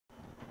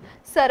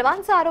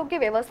सर्वांचं आरोग्य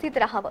व्यवस्थित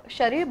राहावं,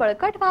 शरीर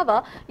बळकट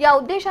व्हावं या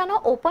उद्देशानं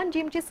ओपन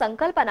जिमची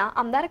संकल्पना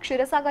आमदार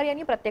क्षीरसागर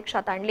यांनी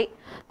प्रत्यक्षात आणली।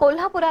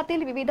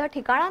 कोल्हापुरातील विविध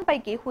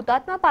ठिकाणांपैकी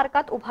हुतात्मा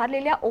पार्कात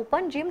उभारलेल्या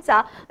ओपन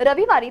जिमचा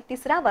रविवारी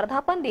 3रा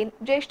वर्धापन दिन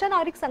ज्येष्ठ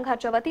नागरिक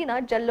संघाच्या वतीनं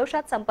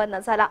जल्लोषात संपन्न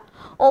झाला।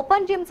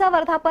 ओपन जिमचा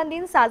वर्धापन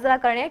दिन साजरा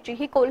करण्याची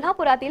ही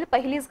कोल्हापुरातील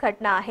पहिलीच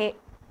घटना आहे।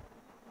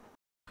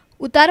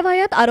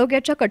 उतारवयात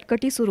आरोग्याच्या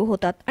कटकटी सुरू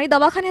होतात आणि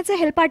दवाखान्याचे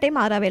हेलपाटे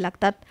मारावे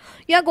लागतात।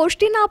 या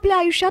गोष्टींना आपल्या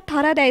आयुष्यात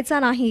थारा द्यायचा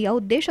नाही या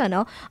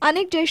उद्देशानं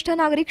अनेक ज्येष्ठ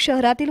नागरिक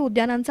शहरातील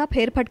उद्यानांचा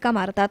फेरफटका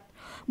मारतात।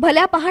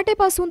 भल्या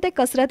पहाटेपासून ते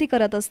कसरती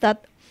करत असतात।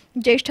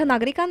 ज्येष्ठ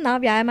नागरिकांना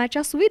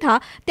व्यायामाच्या सुविधा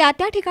त्या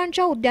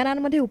ठिकाणच्या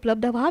उद्यानांमध्ये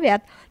उपलब्ध व्हाव्यात,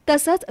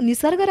 तसंच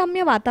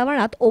निसर्गरम्य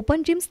वातावरणात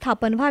ओपन जिम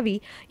स्थापन व्हावी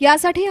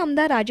यासाठी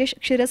आमदार राजेश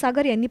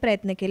क्षीरसागर यांनी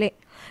प्रयत्न केले।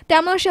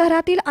 त्यामुळे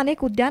शहरातील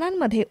अनेक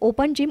उद्यानांमध्ये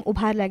ओपन जिम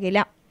उभारल्या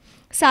गेल्या।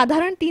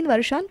 साधारण 3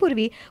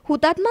 वर्षांपूर्वी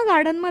हुतात्मा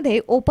गार्डनमध्ये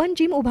ओपन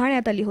जिम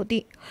उभारण्यात आली होती।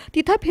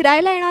 तिथं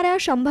फिरायला येणाऱ्या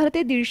 100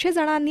 ते 150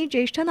 जणांनी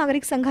ज्येष्ठ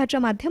नागरिक संघाच्या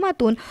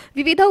माध्यमातून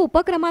विविध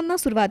उपक्रमांना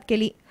सुरुवात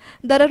केली।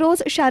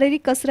 दररोज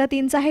शारीरिक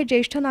कसरतींचा हे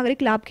ज्येष्ठ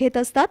नागरिक लाभ घेत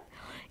असतात।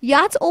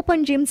 याच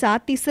ओपन जिमचा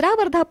 3रा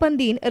वर्धापन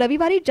दिन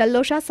रविवारी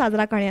जल्लोषात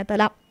साजरा करण्यात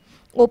आला।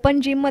 ओपन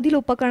जिममधील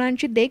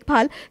उपकरणांची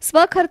देखभाल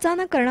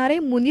स्वखर्चाने करणारे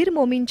मुनीर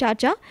मोमीन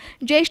चाचा,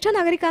 ज्येष्ठ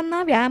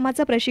नागरिकांना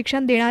व्यायामाचं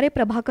प्रशिक्षण देणारे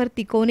प्रभाकर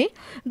तिकोने,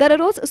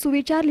 दररोज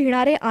सुविचार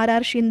लिहिणारे RR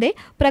शिंदे,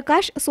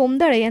 प्रकाश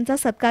सोमदळे यांचा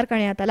सत्कार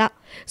करण्यात आला।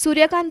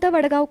 सूर्यकांत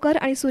वडगावकर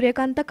आणि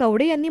सूर्यकांत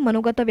कवडे यांनी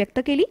मनोगत व्यक्त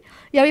केली।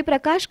 यावेळी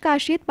प्रकाश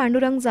काशीत,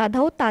 पांडुरंग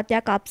जाधव, तात्या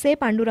कापसे,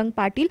 पांडुरंग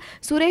पाटील,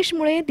 सुरेश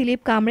मुळे,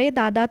 दिलीप कांबळे,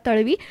 दादा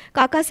तळवी,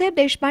 काकासाहेब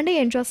देशपांडे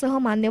यांच्यासह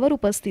मान्यवर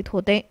उपस्थित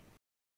होते।